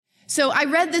So I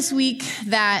read this week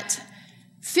that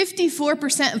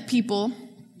 54% of people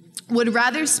would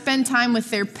rather spend time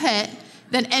with their pet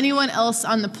than anyone else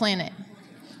on the planet.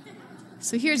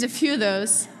 So here's a few of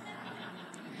those.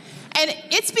 And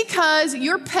it's because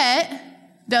your pet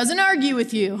doesn't argue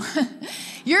with you.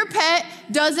 Your pet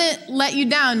doesn't let you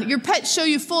down. Your pets show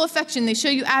you full affection. They show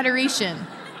you adoration.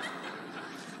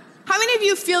 How many of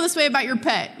you feel this way about your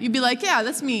pet? You'd be like, yeah,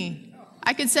 that's me.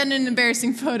 I could send an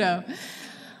embarrassing photo.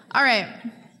 All right.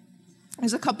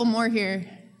 There's a couple more here.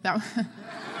 Like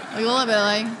a little bit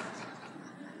like.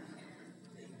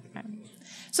 Okay.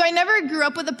 So I never grew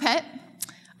up with a pet,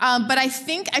 but I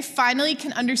think I finally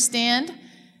can understand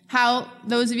how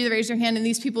those of you that raise your hand and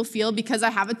these people feel because I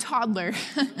have a toddler.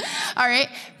 All right.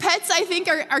 Pets, I think,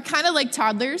 are kind of like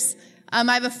toddlers. I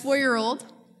have a 4-year-old.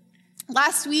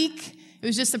 Last week, it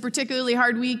was just a particularly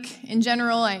hard week in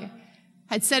general. I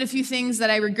had said a few things that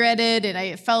I regretted, and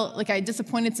I felt like I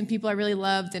disappointed some people I really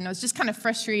loved, and I was just kind of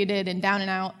frustrated and down and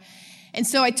out. And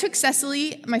so I took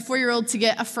Cecily, my 4-year-old, to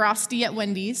get a Frosty at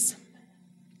Wendy's.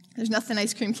 There's nothing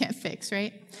ice cream can't fix,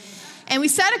 right? And we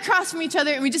sat across from each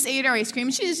other, and we just ate our ice cream.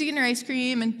 And she was just eating her ice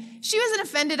cream, and she wasn't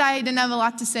offended I didn't have a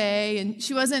lot to say, and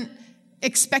she wasn't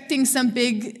expecting some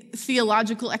big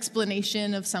theological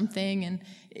explanation of something, and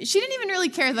she didn't even really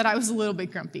care that I was a little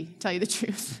bit grumpy, to tell you the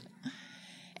truth.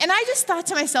 And I just thought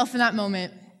to myself in that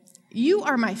moment, you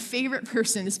are my favorite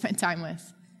person to spend time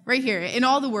with, right here, in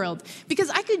all the world,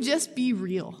 because I could just be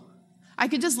real. I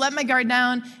could just let my guard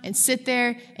down and sit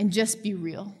there and just be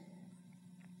real.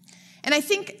 And I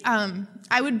think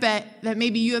I would bet that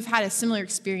maybe you have had a similar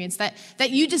experience, that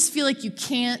you just feel like you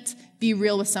can't be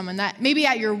real with someone, that maybe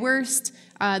at your worst,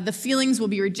 the feelings will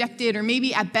be rejected, or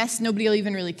maybe at best, nobody will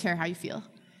even really care how you feel.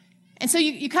 And so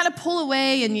you kind of pull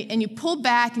away and you pull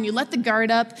back and you let the guard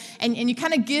up and you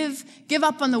kind of give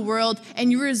up on the world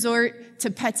and you resort to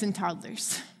pets and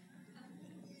toddlers.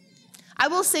 I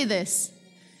will say this.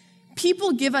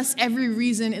 People give us every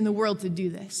reason in the world to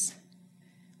do this.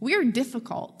 We are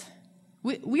difficult.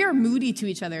 We are moody to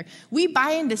each other. We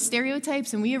buy into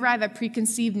stereotypes and we arrive at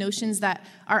preconceived notions that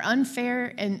are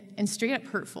unfair and straight up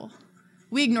hurtful.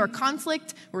 We ignore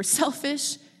conflict. We're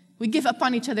selfish. We give up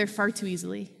on each other far too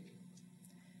easily.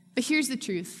 But here's the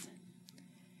truth.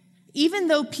 Even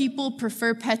though people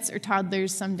prefer pets or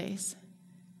toddlers some days,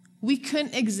 we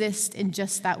couldn't exist in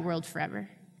just that world forever.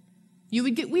 You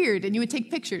would get weird and you would take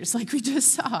pictures like we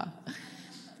just saw.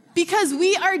 Because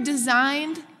we are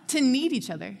designed to need each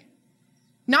other.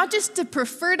 Not just to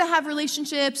prefer to have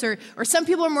relationships, or some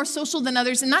people are more social than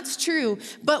others, and that's true,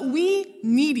 but we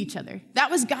need each other.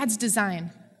 That was God's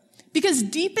design. Because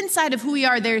deep inside of who we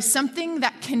are, there is something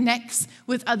that connects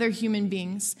with other human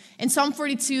beings. In Psalm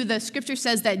 42, the scripture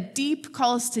says that deep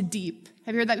calls to deep.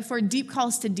 Have you heard that before? Deep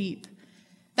calls to deep.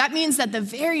 That means that the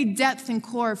very depth and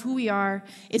core of who we are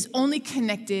is only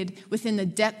connected within the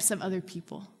depths of other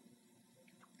people.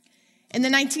 In the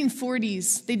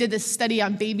 1940s, they did this study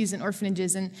on babies in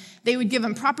orphanages, and they would give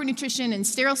them proper nutrition and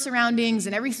sterile surroundings,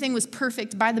 and everything was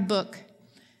perfect by the book.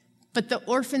 But the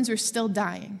orphans were still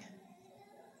dying.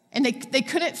 And they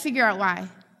couldn't figure out why.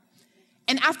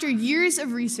 And after years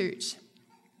of research,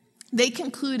 they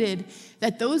concluded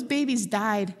that those babies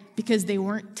died because they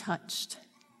weren't touched.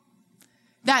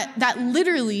 That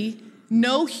literally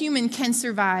no human can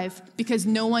survive because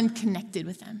no one connected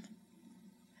with them.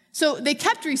 So they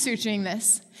kept researching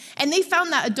this, and they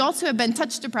found that adults who have been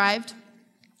touch deprived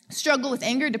struggle with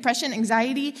anger, depression,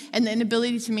 anxiety, and the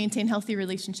inability to maintain healthy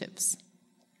relationships.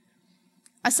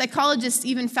 A psychologist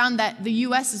even found that the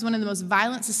U.S. is one of the most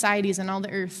violent societies on all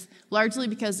the earth, largely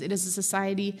because it is a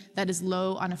society that is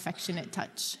low on affectionate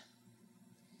touch.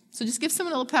 So just give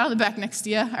someone a little pat on the back next to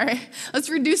you, all right? Let's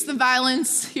reduce the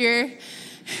violence here.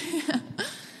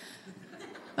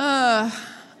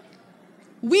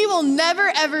 We will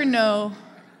never, ever know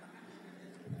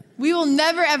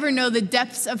the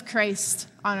depths of Christ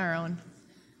on our own.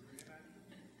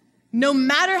 No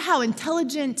matter how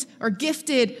intelligent or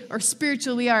gifted or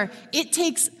spiritual we are, it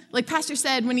takes, like Pastor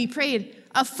said when he prayed,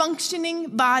 a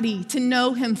functioning body to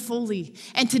know him fully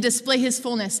and to display his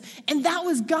fullness. And that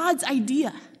was God's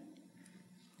idea.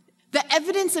 The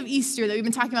evidence of Easter that we've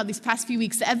been talking about these past few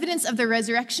weeks, the evidence of the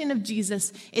resurrection of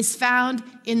Jesus is found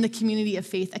in the community of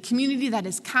faith, a community that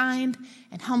is kind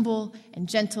and humble and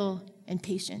gentle and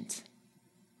patient.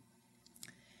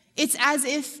 It's as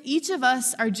if each of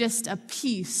us are just a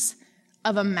piece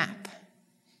of a map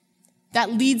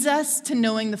that leads us to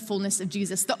knowing the fullness of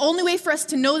Jesus. The only way for us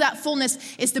to know that fullness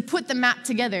is to put the map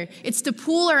together. It's to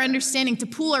pool our understanding, to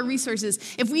pool our resources.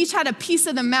 If we each had a piece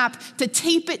of the map to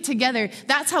tape it together,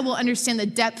 that's how we'll understand the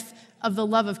depth of the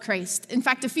love of Christ. In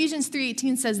fact, Ephesians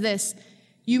 3:18 says this,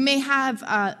 you may have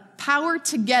power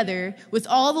together with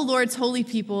all the Lord's holy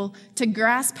people to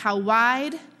grasp how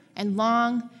wide and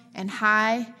long and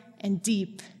high and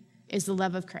deep is the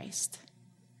love of Christ.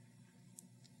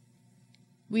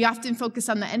 We often focus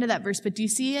on the end of that verse, but do you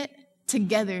see it?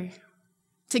 Together.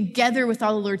 Together with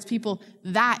all the Lord's people.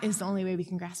 That is the only way we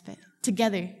can grasp it.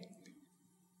 Together.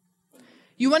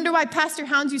 You wonder why Pastor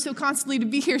hounds you so constantly to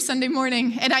be here Sunday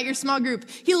morning and at your small group.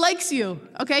 He likes you,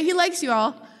 okay? He likes you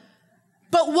all.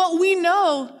 But what we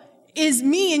know is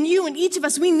me and you and each of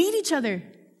us, we need each other.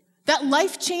 That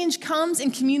life change comes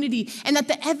in community and that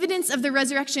the evidence of the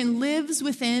resurrection lives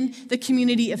within the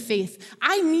community of faith.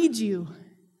 I need you.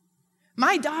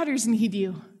 My daughters need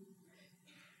you.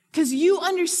 Because you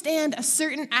understand a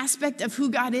certain aspect of who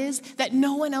God is that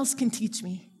no one else can teach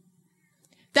me.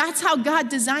 That's how God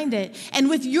designed it. And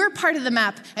with your part of the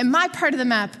map and my part of the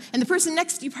map and the person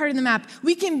next to you part of the map,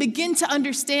 we can begin to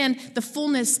understand the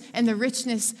fullness and the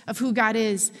richness of who God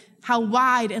is, how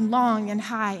wide and long and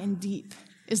high and deep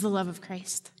is the love of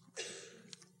Christ.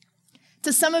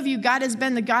 To some of you, God has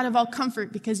been the God of all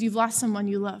comfort because you've lost someone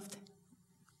you loved,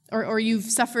 or you've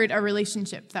suffered a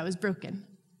relationship that was broken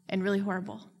and really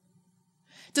horrible.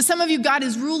 To some of you, God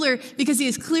is ruler because he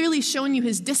has clearly shown you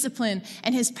his discipline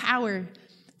and his power.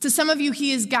 To some of you,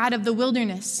 he is God of the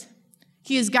wilderness.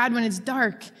 He is God when it's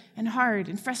dark and hard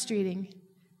and frustrating.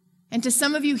 And to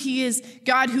some of you, he is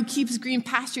God who keeps green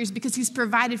pastures because he's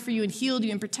provided for you and healed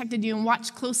you and protected you and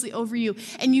watched closely over you.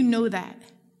 And you know that.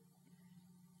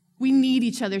 We need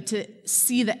each other to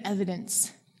see the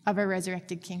evidence of our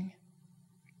resurrected King.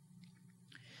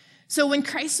 So when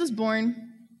Christ was born,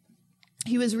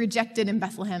 he was rejected in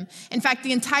Bethlehem. In fact,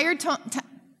 the entire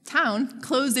town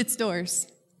closed its doors.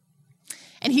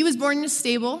 And he was born in a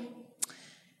stable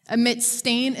amidst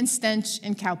stain and stench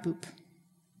and cow poop.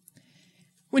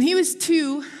 When he was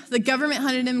 2, the government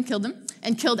hunted him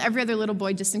and killed every other little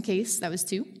boy just in case. That was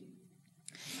 2.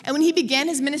 And when he began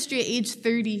his ministry at age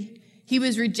 30, he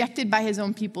was rejected by his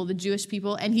own people, the Jewish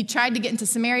people, and he tried to get into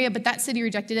Samaria, but that city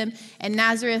rejected him, and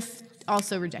Nazareth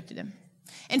also rejected him.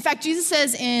 In fact, Jesus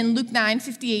says in Luke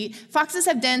 9:58, foxes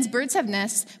have dens, birds have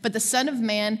nests, but the Son of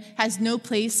Man has no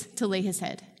place to lay his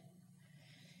head.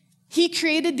 He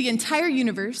created the entire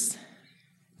universe,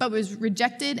 but was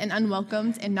rejected and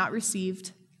unwelcomed and not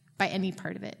received by any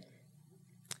part of it,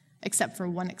 except for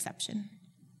one exception.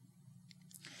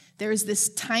 There is this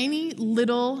tiny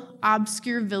little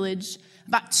obscure village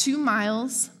about 2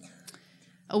 miles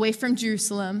away from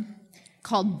Jerusalem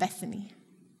called Bethany.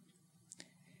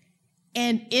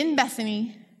 And in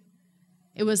Bethany,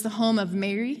 it was the home of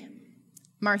Mary,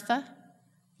 Martha,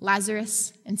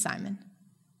 Lazarus, and Simon.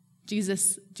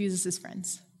 Jesus'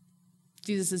 friends,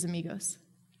 Jesus' amigos.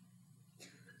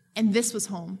 And this was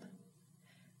home.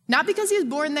 Not because he was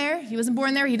born there. He wasn't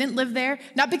born there. He didn't live there.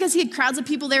 Not because he had crowds of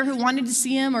people there who wanted to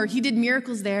see him or he did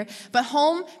miracles there, but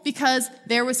home because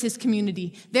there was his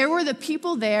community. There were the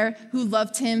people there who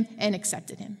loved him and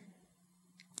accepted him.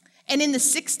 And in the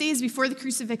 6 days before the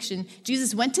crucifixion,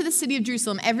 Jesus went to the city of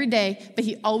Jerusalem every day, but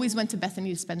he always went to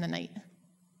Bethany to spend the night.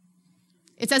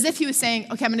 It's as if he was saying,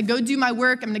 okay, I'm going to go do my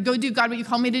work. I'm going to go do, God, what you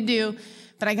call me to do,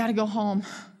 but I got to go home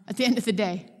at the end of the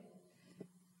day.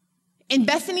 In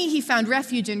Bethany, he found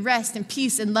refuge and rest and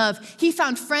peace and love. He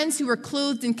found friends who were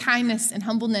clothed in kindness and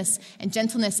humbleness and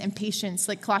gentleness and patience,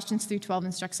 like Colossians 3:12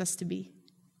 instructs us to be.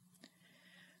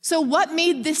 So what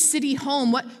made this city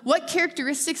home? What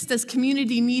characteristics does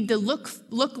community need to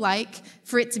look like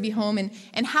for it to be home?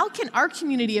 And how can our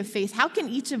community of faith, how can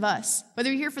each of us, whether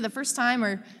you're here for the first time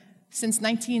or since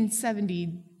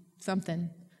 1970-something,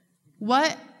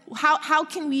 how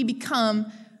can we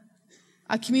become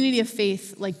a community of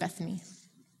faith like Bethany?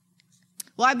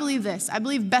 Well, I believe this. I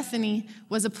believe Bethany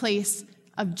was a place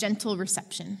of gentle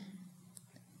reception.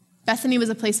 Bethany was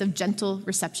a place of gentle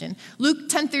reception. Luke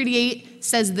 10:38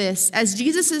 says this, as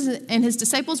Jesus and his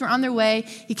disciples were on their way,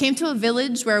 he came to a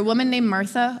village where a woman named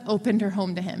Martha opened her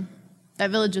home to him.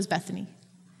 That village was Bethany.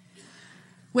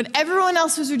 When everyone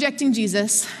else was rejecting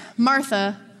Jesus,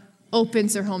 Martha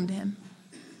opens her home to him.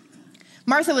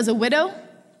 Martha was a widow,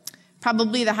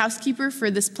 probably the housekeeper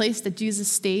for this place that Jesus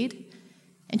stayed,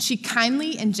 and she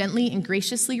kindly and gently and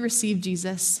graciously received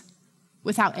Jesus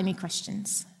without any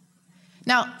questions.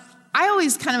 Now, I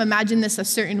always kind of imagined this a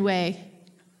certain way,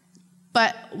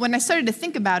 but when I started to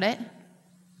think about it,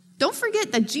 don't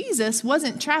forget that Jesus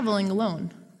wasn't traveling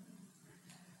alone.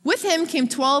 With him came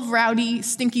 12 rowdy,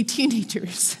 stinky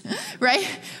teenagers, right,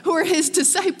 who were his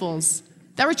disciples.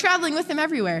 that were traveling with him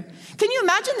everywhere. Can you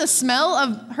imagine the smell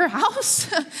of her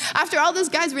house after all those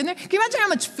guys were in there? Can you imagine how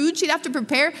much food she'd have to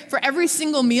prepare for every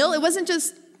single meal? It wasn't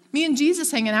just me and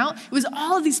Jesus hanging out. It was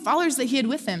all of these followers that he had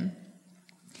with him.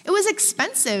 It was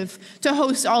expensive to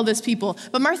host all these people,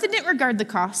 but Martha didn't regard the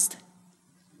cost.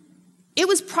 It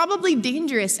was probably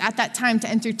dangerous at that time to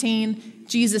entertain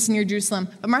Jesus near Jerusalem,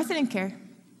 but Martha didn't care.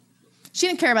 She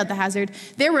didn't care about the hazard.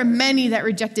 There were many that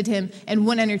rejected him and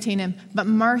wouldn't entertain him, but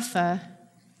Martha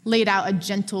laid out a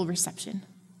gentle reception.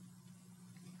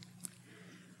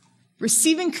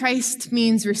 Receiving Christ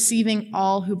means receiving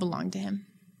all who belong to him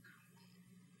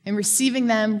and receiving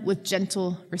them with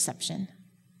gentle reception.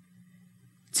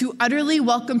 To utterly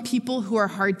welcome people who are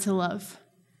hard to love,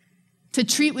 to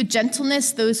treat with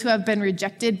gentleness those who have been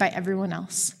rejected by everyone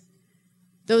else,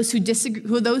 those who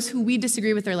we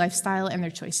disagree with their lifestyle and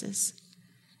their choices.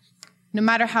 No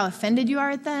matter how offended you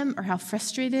are at them or how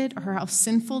frustrated or how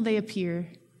sinful they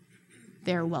appear,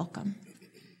 they are welcome.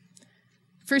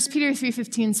 1 Peter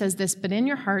 3:15 says this, "But in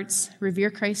your hearts,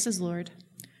 revere Christ as Lord.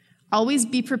 Always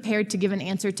be prepared to give an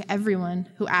answer to everyone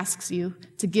who asks you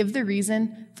to give the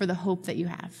reason for the hope that you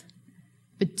have.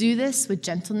 But do this with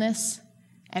gentleness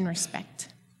and respect."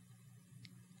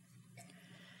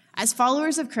 As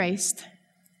followers of Christ,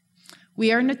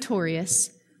 we are notorious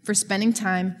for spending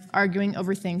time arguing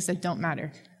over things that don't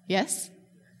matter. Yes?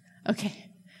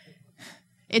 Okay.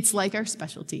 It's like our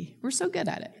specialty. We're so good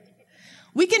at it.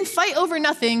 We can fight over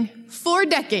nothing for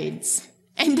decades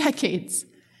and decades.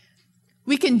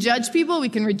 We can judge people. We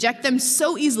can reject them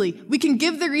so easily. We can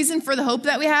give the reason for the hope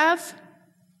that we have,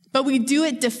 but we do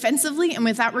it defensively and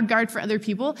without regard for other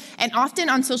people, and often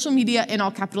on social media in all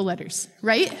capital letters,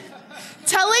 right?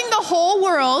 Telling the whole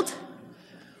world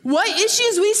what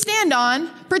issues we stand on,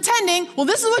 pretending, well,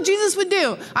 this is what Jesus would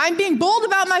do. I'm being bold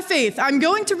about my faith. I'm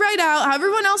going to write out how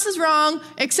everyone else is wrong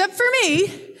except for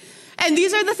me. And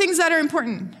these are the things that are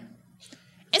important.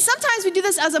 And sometimes we do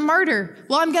this as a martyr.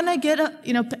 Well, I'm going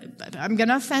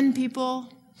to offend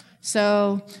people.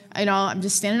 So, I'm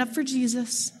just standing up for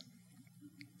Jesus.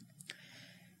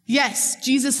 Yes,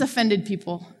 Jesus offended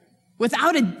people.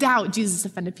 Without a doubt, Jesus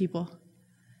offended people.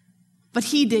 But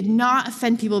he did not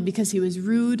offend people because he was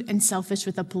rude and selfish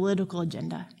with a political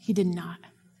agenda. He did not.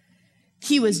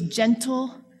 He was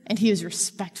gentle and he was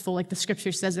respectful, like the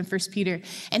scripture says in 1 Peter.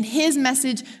 And his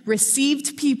message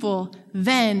received people,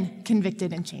 then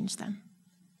convicted and changed them.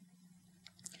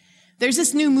 There's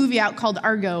this new movie out called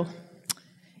Argo.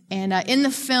 And in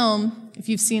the film, if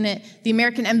you've seen it, the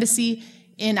American embassy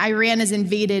in Iran is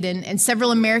invaded and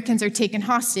several Americans are taken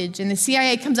hostage. And the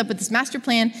CIA comes up with this master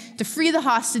plan to free the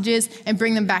hostages and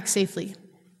bring them back safely.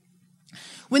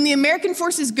 When the American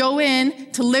forces go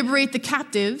in to liberate the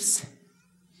captives,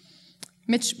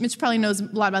 Mitch probably knows a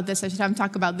lot about this. I should have him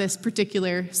talk about this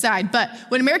particular side. But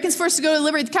when Americans forced to go to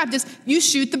liberate the captives, you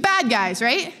shoot the bad guys,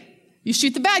 right? You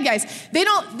shoot the bad guys. You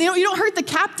don't hurt the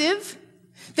captive.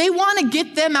 They want to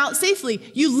get them out safely.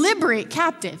 You liberate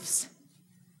captives.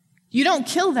 You don't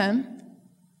kill them.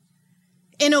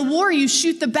 In a war, you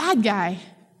shoot the bad guy,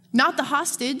 not the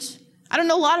hostage. I don't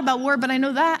know a lot about war, but I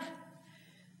know that.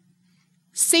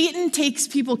 Satan takes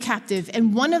people captive,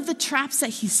 and one of the traps that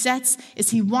he sets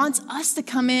is he wants us to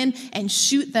come in and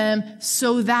shoot them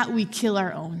so that we kill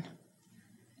our own.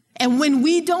 And when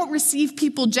we don't receive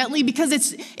people gently because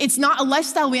it's not a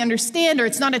lifestyle we understand or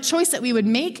it's not a choice that we would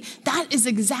make, that is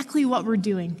exactly what we're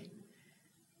doing.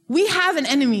 We have an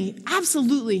enemy,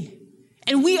 absolutely.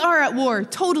 And we are at war,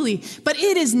 totally. But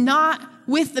it is not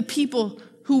with the people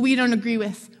who we don't agree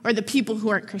with or the people who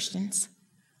aren't Christians.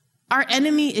 Our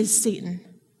enemy is Satan.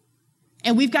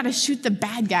 And we've got to shoot the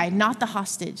bad guy, not the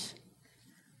hostage.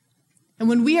 And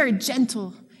when we are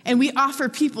gentle and we offer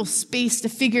people space to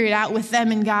figure it out with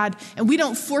them and God, and we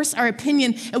don't force our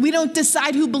opinion and we don't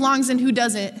decide who belongs and who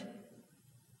doesn't,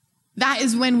 that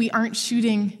is when we aren't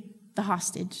shooting the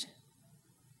hostage.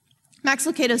 Max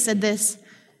Lucado said this,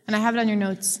 and I have it on your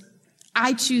notes.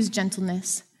 I choose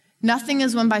gentleness. Nothing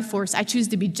is won by force. I choose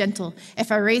to be gentle.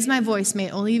 If I raise my voice, may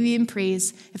it only be in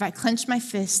praise. If I clench my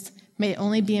fist, may it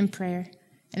only be in prayer.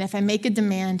 And if I make a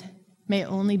demand, may it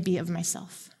only be of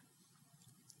myself.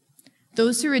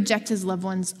 Those who reject his loved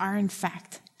ones are, in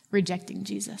fact, rejecting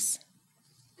Jesus.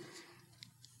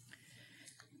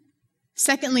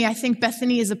 Secondly, I think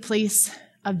Bethany is a place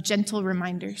of gentle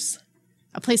reminders,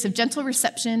 a place of gentle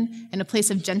reception and a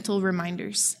place of gentle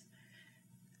reminders.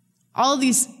 All of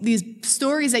these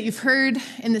stories that you've heard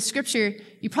in the scripture,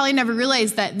 you probably never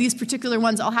realized that these particular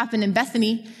ones all happened in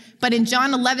Bethany. But in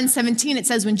John 11:17, it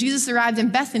says, when Jesus arrived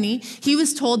in Bethany, he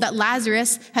was told that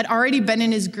Lazarus had already been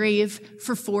in his grave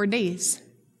for 4 days.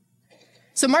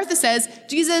 So Martha says,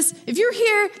 Jesus, if you're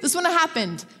here, this wouldn't have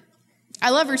happened.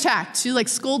 I love her tact. She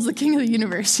scolds the king of the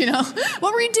universe,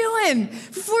 What were you doing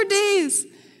for 4 days?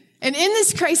 And in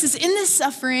this crisis, in this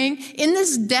suffering, in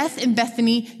this death in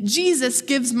Bethany, Jesus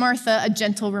gives Martha a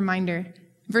gentle reminder.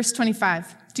 Verse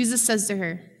 25, Jesus says to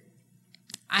her,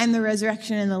 I am the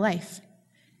resurrection and the life.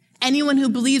 Anyone who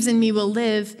believes in me will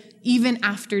live even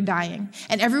after dying.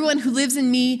 And everyone who lives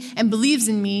in me and believes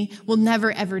in me will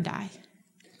never, ever die.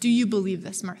 Do you believe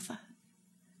this, Martha?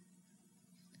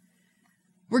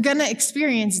 We're going to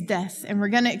experience death, and we're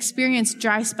going to experience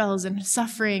dry spells and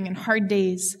suffering and hard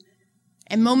days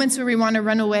and moments where we want to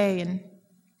run away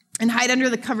and hide under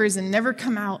the covers and never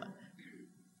come out.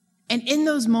 And in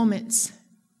those moments,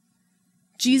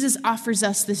 Jesus offers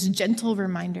us this gentle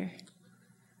reminder,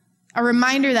 a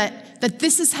reminder that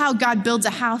this is how God builds a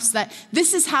house, that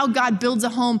this is how God builds a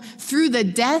home through the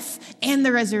death and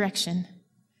the resurrection.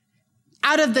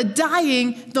 Out of the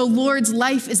dying, the Lord's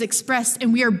life is expressed,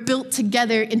 and we are built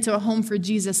together into a home for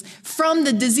Jesus. From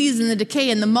the disease and the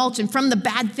decay and the mulch, and from the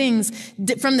bad things,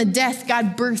 from the death,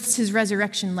 God births his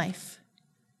resurrection life,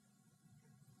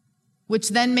 which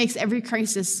then makes every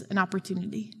crisis an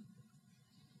opportunity.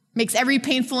 Makes every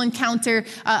painful encounter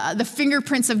the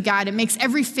fingerprints of God. It makes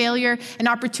every failure an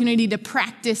opportunity to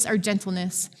practice our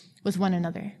gentleness with one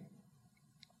another.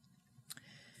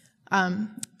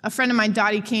 A friend of mine,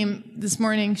 Dottie, came this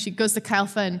morning. She goes to Kyle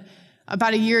Fun.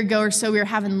 About a year ago or so, we were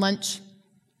having lunch,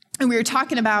 and we were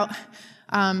talking about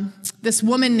this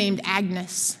woman named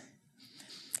Agnes.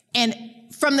 And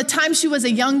from the time she was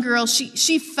a young girl,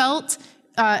 she felt,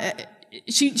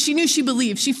 she knew she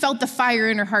believed. She felt the fire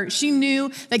in her heart. She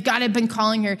knew that God had been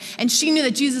calling her, and she knew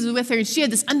that Jesus was with her, and she had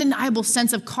this undeniable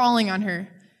sense of calling on her.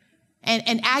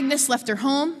 And Agnes left her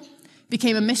home,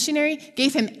 became a missionary,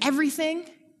 gave him everything,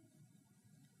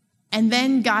 and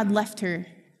then God left her.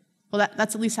 Well,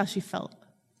 that's at least how she felt.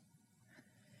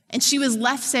 And she was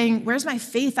left saying, where's my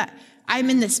faith? I'm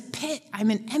in this pit.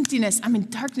 I'm in emptiness. I'm in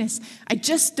darkness. I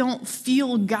just don't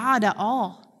feel God at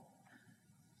all.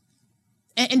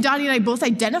 And Dottie and I both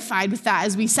identified with that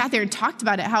as we sat there and talked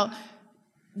about it, how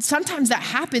sometimes that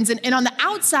happens. And on the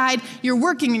outside, you're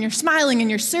working and you're smiling and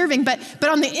you're serving. But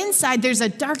on the inside, there's a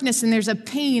darkness and there's a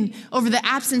pain over the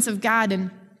absence of God. And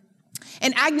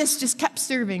Agnes just kept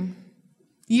serving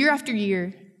year after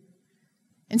year.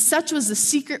 And such was the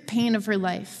secret pain of her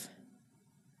life.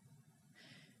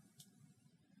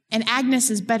 And Agnes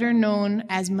is better known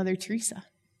as Mother Teresa.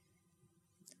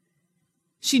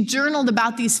 She journaled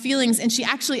about these feelings, and she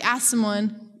actually asked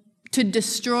someone to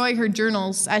destroy her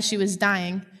journals as she was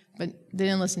dying, but they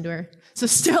didn't listen to her. So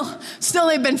still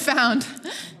they've been found.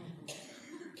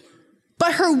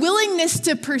 But her willingness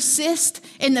to persist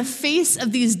in the face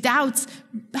of these doubts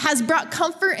has brought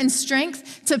comfort and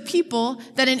strength to people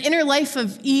that an inner life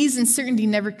of ease and certainty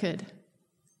never could.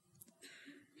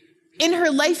 In her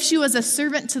life, she was a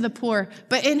servant to the poor,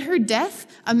 but in her death,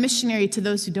 a missionary to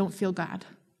those who don't feel God.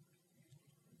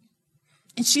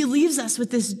 And she leaves us with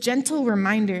this gentle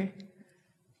reminder.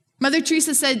 Mother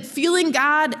Teresa said, feeling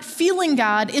God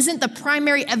isn't the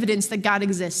primary evidence that God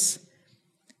exists.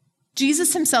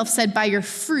 Jesus himself said, by your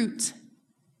fruit,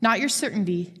 not your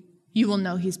certainty, you will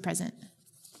know he's present.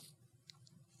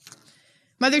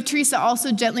 Mother Teresa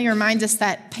also gently reminds us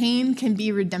that pain can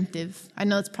be redemptive. I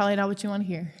know that's probably not what you want to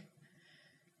hear.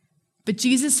 But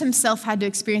Jesus himself had to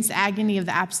experience the agony of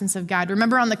the absence of God.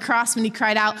 Remember on the cross when he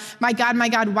cried out, my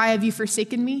God, why have you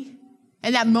forsaken me?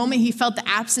 In that moment, he felt the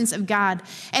absence of God.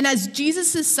 And as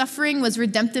Jesus' suffering was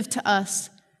redemptive to us,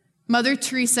 Mother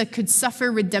Teresa could suffer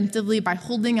redemptively by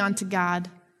holding on to God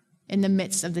in the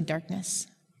midst of the darkness.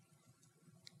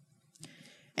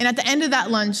 And at the end of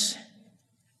that lunch,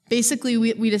 basically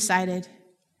we decided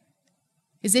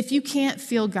is if you can't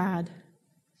feel God,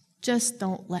 just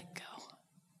don't let go.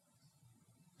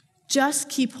 Just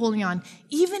keep holding on,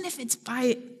 even if it's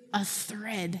by a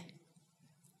thread.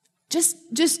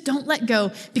 Just don't let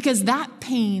go, because that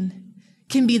pain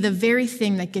can be the very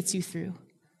thing that gets you through.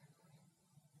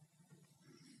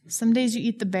 Some days you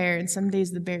eat the bear, and some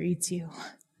days the bear eats you.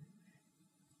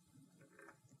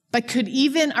 But could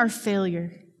even our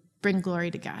failure bring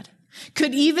glory to God?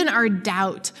 Could even our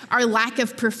doubt, our lack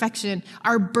of perfection,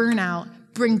 our burnout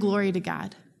bring glory to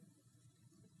God?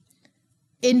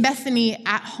 In Bethany,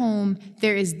 at home,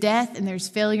 there is death and there's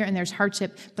failure and there's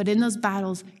hardship. But in those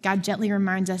battles, God gently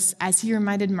reminds us, as he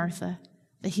reminded Martha,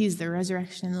 that he's the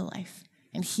resurrection and the life,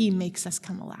 and he makes us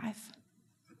come alive.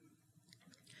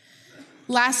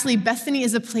 Lastly, Bethany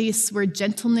is a place where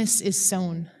gentleness is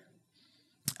sown.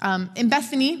 In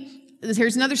Bethany,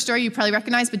 here's another story you probably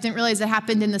recognize, but didn't realize it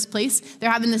happened in this place. They're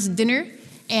having this dinner,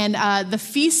 And the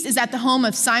feast is at the home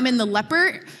of Simon the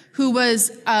leper, who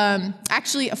was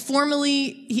actually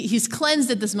he's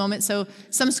cleansed at this moment. So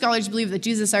some scholars believe that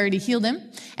Jesus already healed him.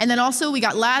 And then also we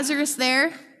got Lazarus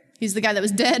there. He's the guy that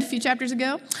was dead a few chapters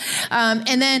ago.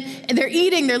 And then they're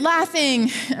eating, they're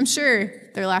laughing. I'm sure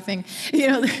they're laughing.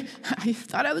 I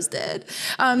thought I was dead.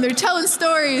 They're telling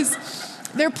stories.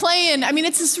 They're playing. I mean,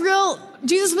 it's this real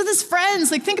Jesus with his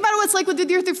friends. Like, think about what it's like with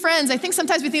your friends. I think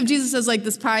sometimes we think of Jesus as like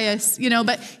this pious,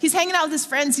 but he's hanging out with his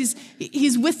friends.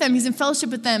 He's with them. He's in fellowship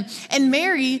with them. And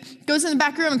Mary goes in the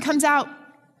back room and comes out,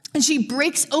 and she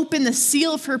breaks open the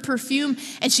seal of her perfume,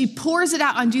 and she pours it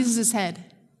out on Jesus' head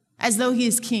as though he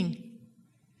is king.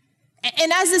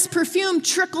 And as this perfume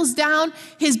trickles down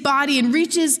his body and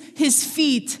reaches his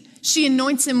feet, she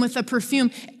anoints him with a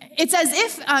perfume. It's as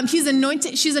if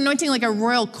she's anointing like a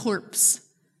royal corpse.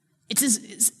 It's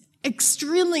this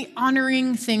extremely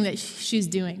honoring thing that she's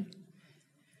doing.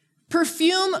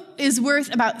 Perfume is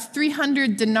worth about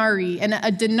 300 denarii, and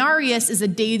a denarius is a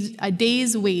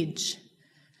day's wage.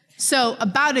 So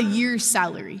about a year's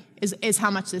salary is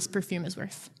how much this perfume is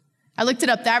worth. I looked it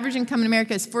up. The average income in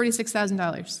America is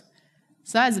 $46,000.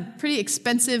 So that is a pretty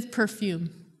expensive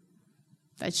perfume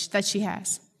that she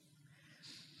has.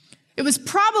 It was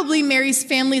probably Mary's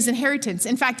family's inheritance.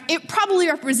 In fact, it probably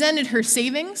represented her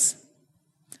savings,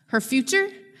 her future,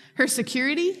 her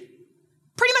security,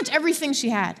 pretty much everything she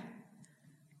had.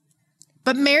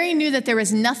 But Mary knew that there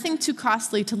was nothing too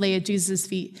costly to lay at Jesus'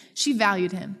 feet. She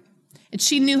valued him, and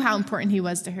she knew how important he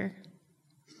was to her.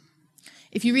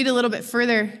 If you read a little bit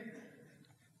further,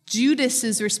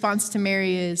 Judas's response to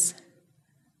Mary is,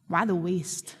 why the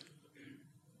waste?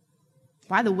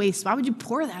 Why the waste? Why would you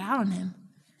pour that out on him?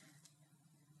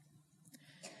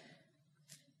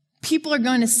 People are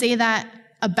going to say that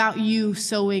about you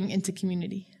sowing into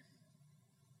community.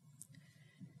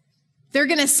 They're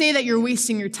going to say that you're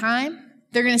wasting your time.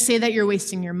 They're going to say that you're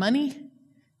wasting your money.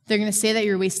 They're going to say that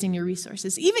you're wasting your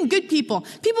resources. Even good people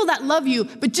that love you,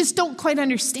 but just don't quite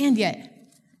understand yet.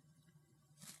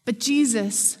 But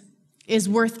Jesus is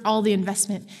worth all the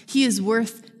investment. He is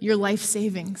worth your life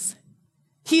savings.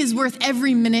 He is worth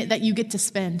every minute that you get to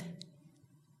spend.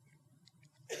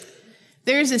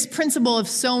 There's this principle of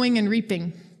sowing and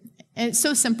reaping, and it's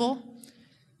so simple.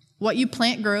 What you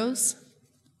plant grows.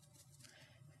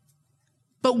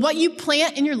 But what you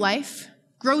plant in your life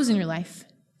grows in your life.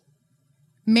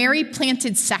 Mary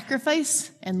planted sacrifice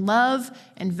and love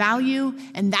and value,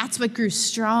 and that's what grew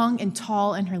strong and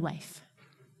tall in her life.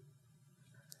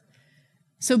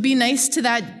 So be nice to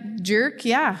that jerk,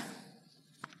 yeah.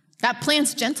 That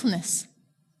plants gentleness.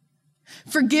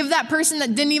 Forgive that person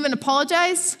that didn't even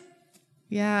apologize.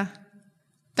 Yeah.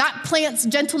 That plants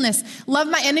gentleness. Love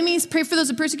my enemies, pray for those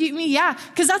who persecute me. Yeah,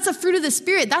 because that's a fruit of the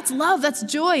Spirit. That's love, that's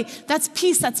joy, that's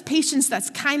peace, that's patience, that's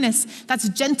kindness, that's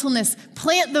gentleness.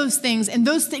 Plant those things, and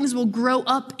those things will grow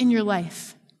up in your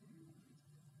life.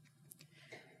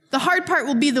 The hard part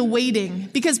will be the waiting,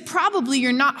 because probably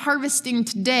you're not harvesting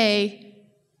today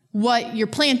what you're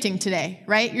planting today,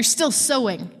 right? You're still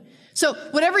sowing. So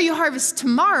whatever you harvest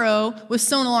tomorrow was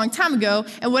sown a long time ago,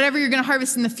 and whatever you're going to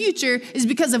harvest in the future is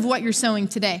because of what you're sowing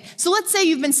today. So let's say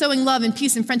you've been sowing love and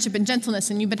peace and friendship and gentleness,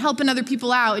 and you've been helping other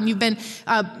people out, and you've been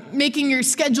making your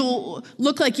schedule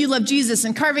look like you love Jesus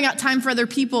and carving out time for other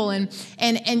people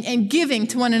and giving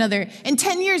to one another. In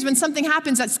 10 years, when something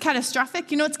happens that's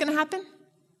catastrophic, you know what's going to happen?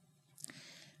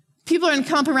 People are going to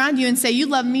come up around you and say, you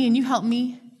love me and you help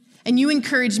me. And you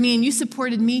encouraged me, and you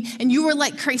supported me, and you were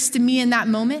like Christ to me in that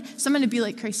moment, so I'm going to be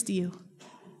like Christ to you.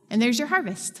 And there's your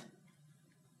harvest.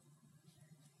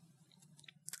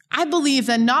 I believe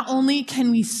that not only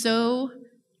can we sow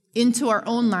into our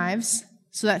own lives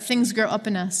so that things grow up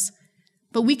in us,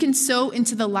 but we can sow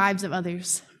into the lives of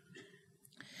others.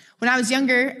 When I was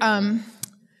younger,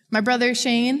 my brother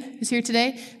Shane, who's here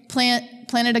today,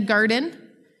 planted a garden.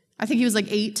 I think he was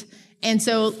like 8. And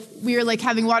so we were like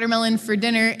having watermelon for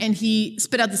dinner, and he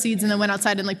spit out the seeds and then went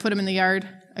outside and like put them in the yard.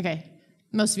 Okay,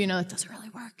 most of you know that doesn't really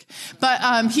work.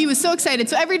 But he was so excited.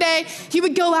 So every day he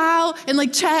would go out and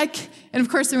like check, and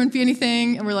of course there wouldn't be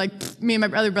anything. And we're like, me and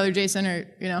my other brother Jason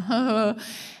are,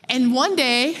 And one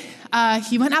day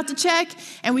he went out to check,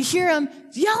 and we hear him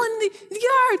yell in the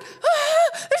yard,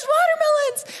 there's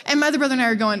watermelons. And my other brother and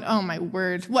I are going, oh my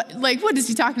word, what is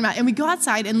he talking about? And we go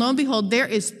outside, and lo and behold, there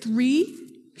is 3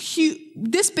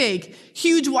 this big,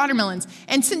 huge watermelons.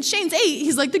 And since Shane's 8,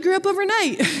 he's like, they grew up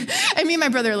overnight. And me and my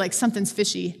brother are like, something's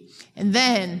fishy. And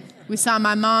then we saw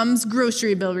my mom's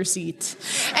grocery bill receipt.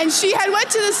 And she had went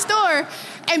to the store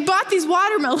and bought these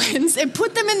watermelons and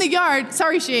put them in the yard.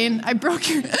 Sorry, Shane, I broke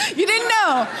your, you didn't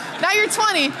know. Now you're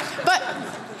 20. But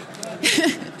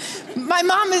My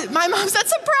mom said,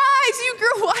 surprise, you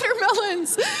grew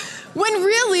watermelons. When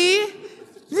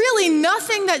really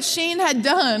nothing that Shane had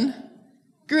done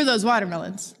grew those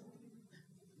watermelons.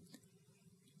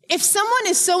 If someone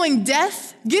is sowing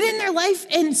death, get in their life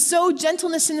and sow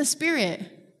gentleness in the Spirit.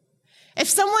 If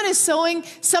someone is sowing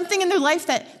something in their life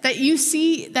that you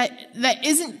see that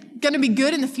isn't going to be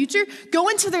good in the future, go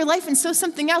into their life and sow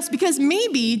something else, because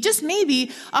maybe, just maybe,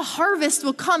 a harvest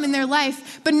will come in their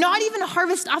life, but not even a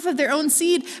harvest off of their own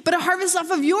seed, but a harvest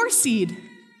off of your seed.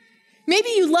 Maybe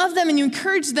you love them and you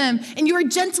encourage them and you are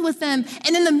gentle with them,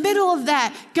 and in the middle of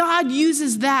that, God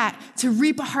uses that to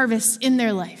reap a harvest in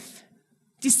their life.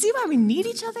 Do you see why we need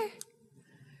each other?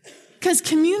 Because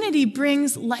community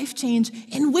brings life change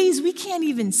in ways we can't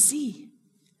even see.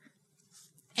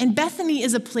 And Bethany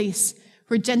is a place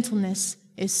where gentleness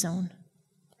is sown.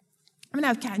 I'm going to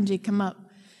have Kat and Jake come up.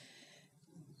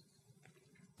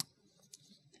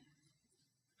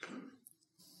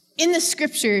 In the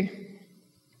scripture,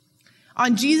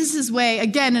 on Jesus' way,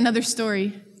 again, another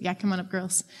story. Yeah, come on up,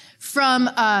 girls.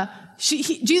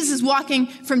 Jesus is walking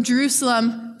from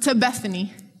Jerusalem to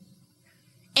Bethany,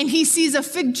 and he sees a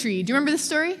fig tree. Do you remember the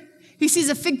story? He sees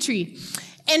a fig tree,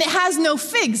 and it has no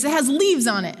figs. It has leaves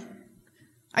on it.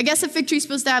 I guess a fig tree is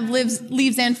supposed to have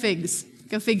leaves and figs.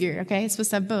 Go figure, okay? It's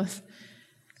supposed to have both.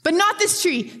 But not this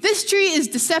tree. This tree is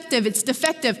deceptive. It's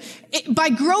defective. By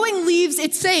growing leaves,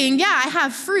 it's saying, yeah, I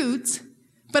have fruit,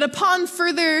 but upon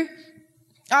further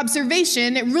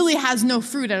observation, it really has no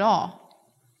fruit at all.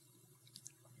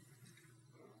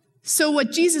 So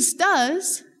what Jesus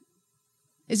does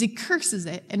is he curses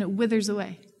it and it withers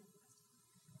away.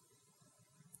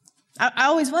 I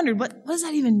always wondered, what does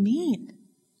that even mean?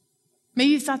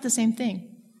 Maybe you thought the same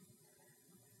thing.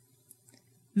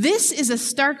 This is a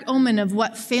stark omen of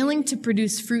what failing to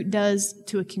produce fruit does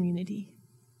to a community.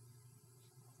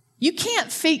 You can't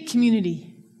fake community.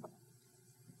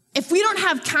 If we don't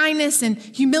have kindness and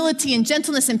humility and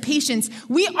gentleness and patience,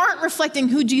 we aren't reflecting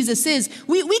who Jesus is.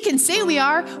 We can say we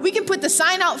are. We can put the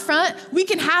sign out front. We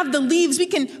can have the leaves. We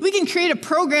can create a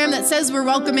program that says we're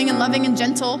welcoming and loving and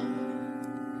gentle.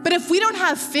 But if we don't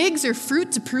have figs or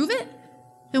fruit to prove it,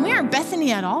 then we aren't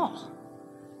Bethany at all.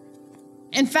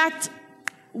 In fact,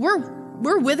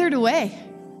 we're withered away.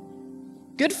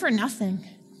 Good for nothing.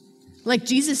 Like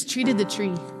Jesus treated the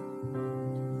tree.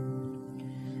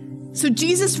 So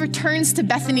Jesus returns to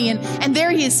Bethany, and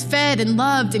there he is fed and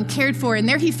loved and cared for, and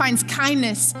there he finds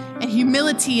kindness and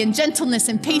humility and gentleness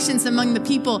and patience among the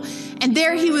people, and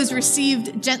there he was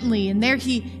received gently, and there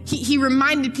he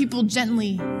reminded people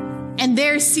gently, and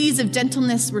there seeds of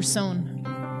gentleness were sown.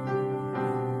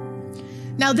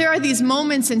 Now there are these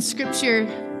moments in Scripture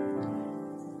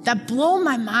that blow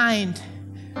my mind,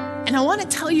 and I want to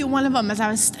tell you one of them as I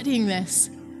was studying this,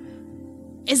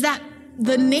 is that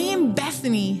the name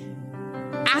Bethany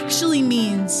actually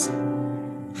means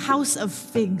house of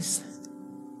figs.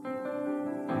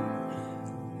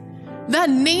 The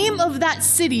name of that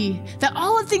city, that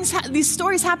all of these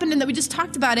stories happened in, that we just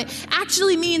talked about it,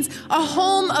 actually means a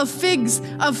home of figs,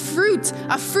 of fruit,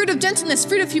 a fruit of gentleness,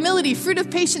 fruit of humility, fruit of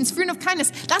patience, fruit of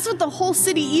kindness. That's what the whole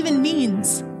city even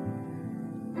means.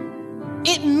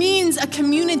 It means a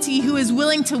community who is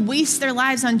willing to waste their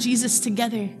lives on Jesus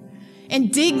together and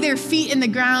dig their feet in the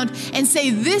ground and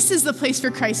say, this is the place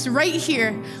for Christ right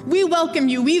here. We welcome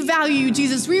you. We value you,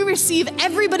 Jesus. We receive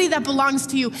everybody that belongs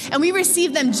to you, and we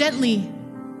receive them gently.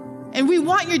 And we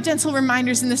want your gentle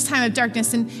reminders in this time of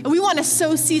darkness, and we want to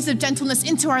sow seeds of gentleness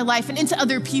into our life and into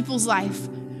other people's life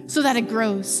so that it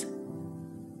grows.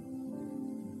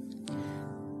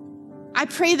 I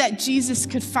pray that Jesus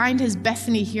could find his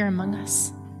Bethany here among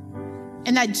us,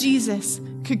 and that Jesus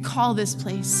could call this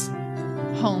place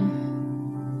home.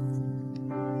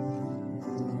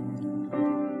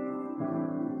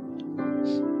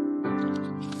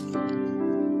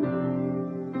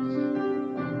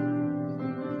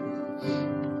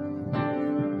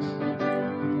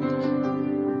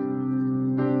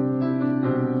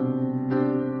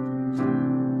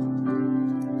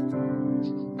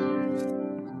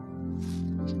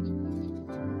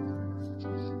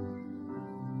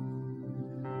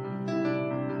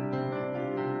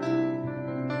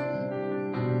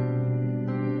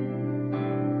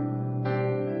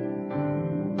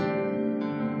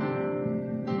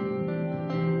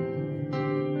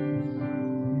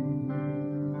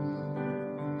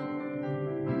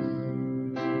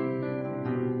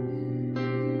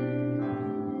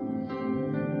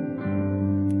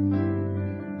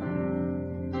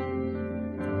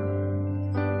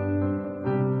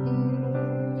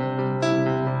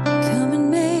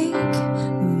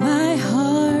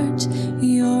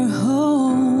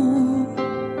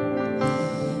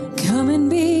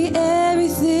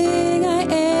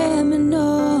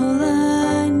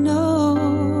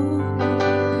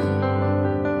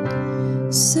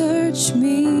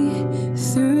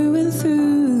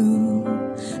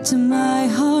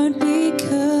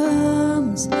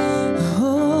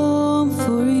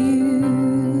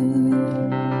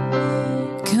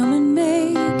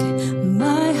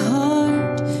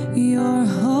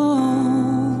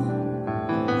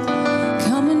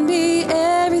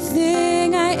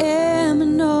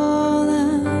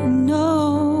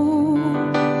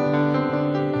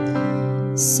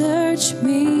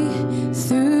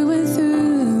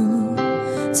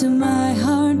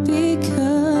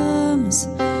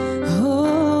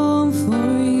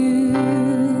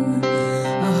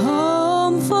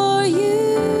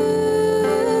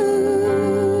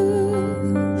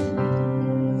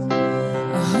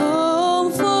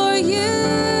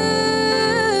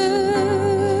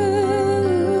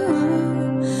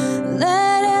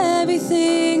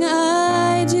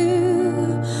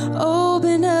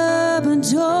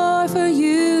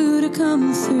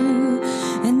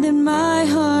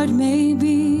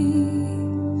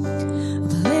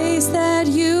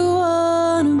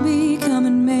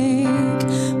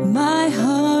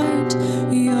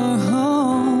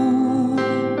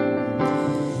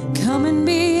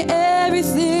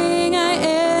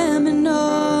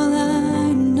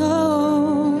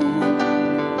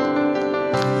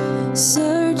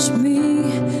 Search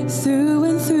me through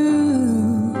and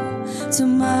through till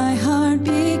my heart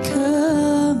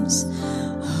becomes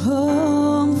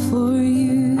home for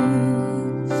you.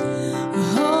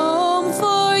 Home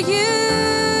for you.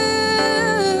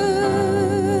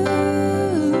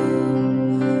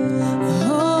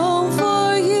 Home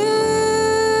for you.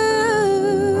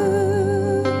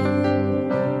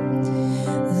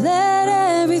 Let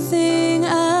everything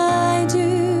I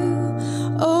do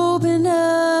open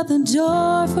up the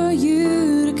door for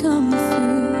you to come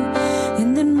through,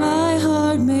 and then my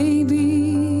heart may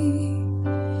be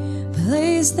the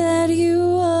place that you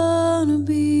wanna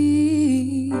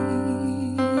be.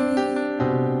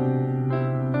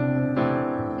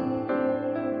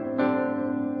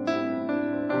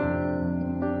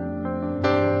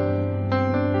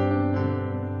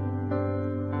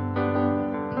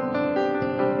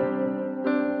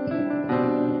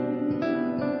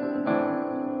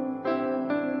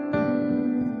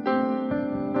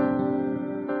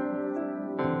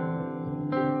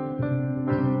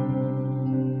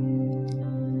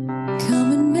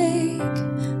 Come and make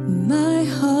my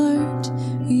heart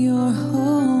your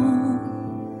home.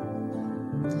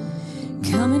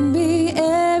 Come and be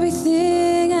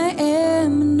everything I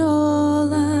am and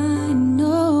all I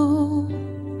know.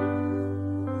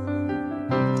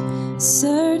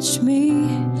 Search me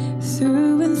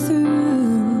through and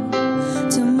through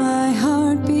till my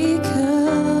heart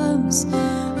becomes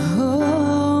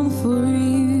home for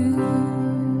you.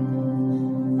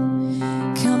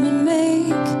 Come and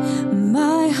make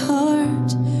my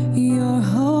heart your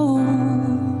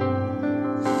home.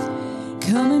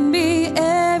 Come and be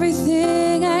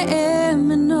everything I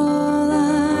am and all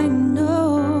I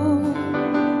know.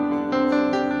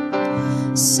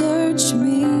 Search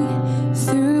me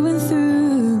through and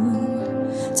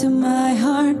through till my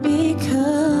heart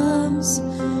becomes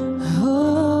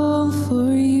home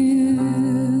for you.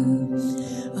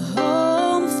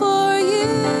 Home for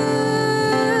you.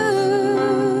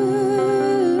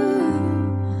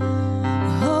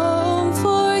 Home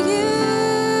for you.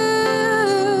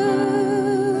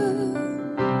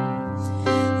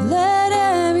 Let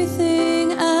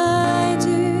everything I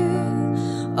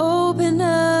do open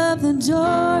up the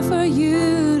door for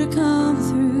you to come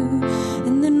through,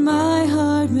 and then my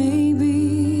heart may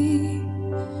be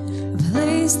a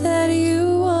place that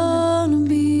you wanna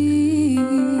be.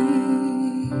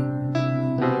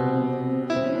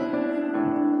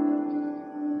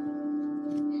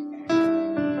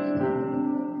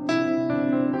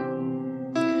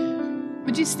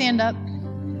 Would you stand up?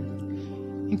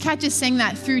 And Kat just sang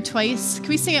that through twice. Can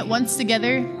we sing it once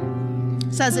together?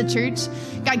 So as a church,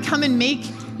 God, come and make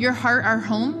your heart our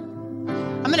home.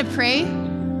 I'm going to pray,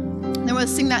 and then we'll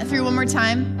sing that through one more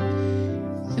time.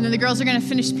 And then the girls are going to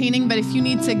finish painting, but if you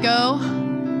need to go,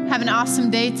 have an awesome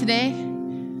day today.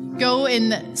 Go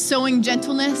in sowing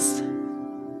gentleness,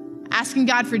 asking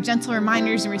God for gentle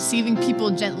reminders and receiving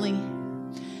people gently.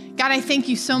 God, I thank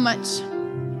you so much.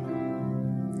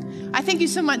 I thank you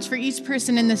so much for each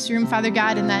person in this room, Father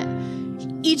God, and that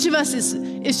each of us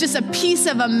is just a piece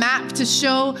of a map to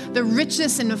show the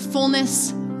richness and the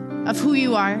fullness of who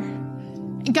you are.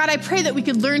 And God, I pray that we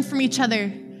could learn from each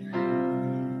other.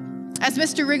 As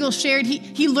Mr. Riggle shared,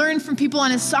 he learned from people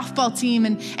on his softball team,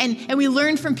 and we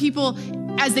learn from people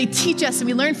as they teach us, and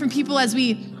we learn from people as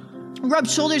we rub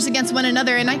shoulders against one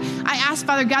another. And I ask,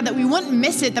 Father God, that we wouldn't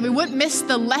miss it, that we wouldn't miss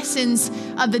the lessons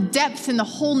of the depth and the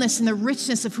wholeness and the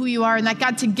richness of who you are, and that,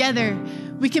 God, together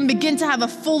we can begin to have a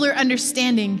fuller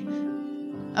understanding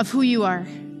of who you are.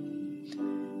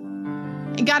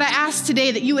 And God, I ask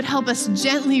today that you would help us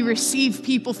gently receive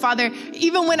people, Father,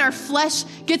 even when our flesh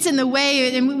gets in the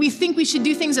way and we think we should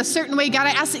do things a certain way. God,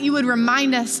 I ask that you would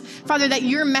remind us, Father, that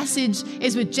your message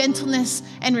is with gentleness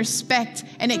and respect,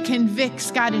 and it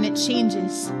convicts, God, and it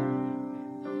changes.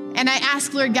 And I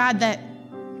ask, Lord God, that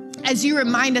as you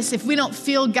remind us, if we don't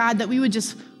feel, God, that we would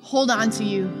just hold on to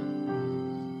you,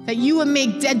 that you would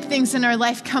make dead things in our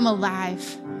life come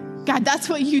alive. God, that's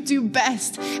what you do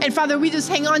best. And Father, we just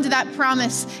hang on to that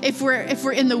promise if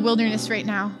we're in the wilderness right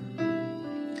now.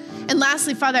 And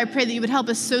lastly, Father, I pray that you would help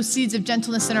us sow seeds of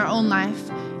gentleness in our own life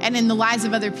and in the lives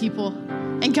of other people.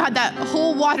 And God, that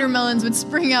whole watermelons would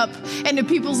spring up into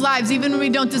people's lives, even when we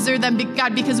don't deserve them,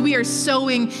 God, because we are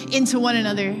sowing into one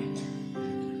another.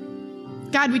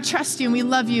 God, we trust you and we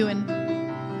love you,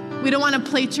 and we don't want to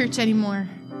play church anymore.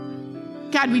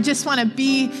 God, we just want to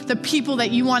be the people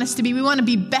that you want us to be. We want to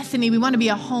be Bethany. We want to be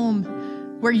a home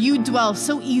where you dwell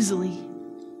so easily.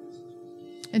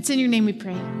 It's in your name we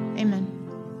pray. Amen.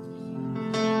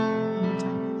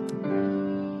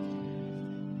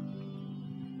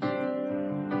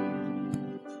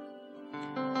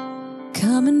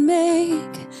 Come and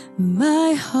make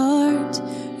my heart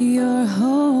your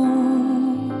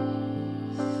home.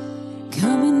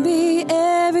 Come and be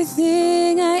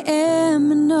everything I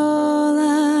am and all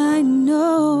I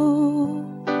know.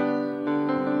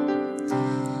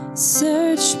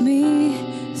 Search me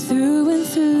through and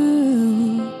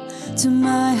through till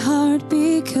my heart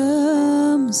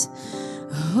becomes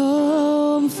a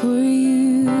home for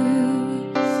you.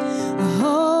 A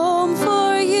home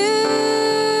for you.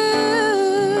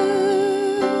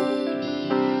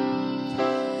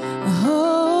 A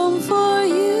home for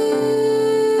you.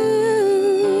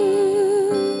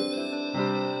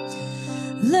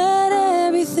 Let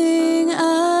everything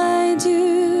I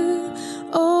do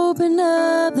open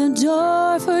up the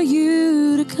door for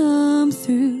you to come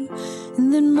through,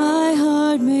 and then my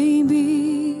heart may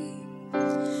be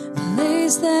the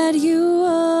place that you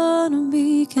wanna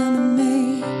be. Come and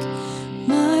make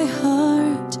my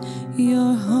heart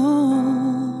your home.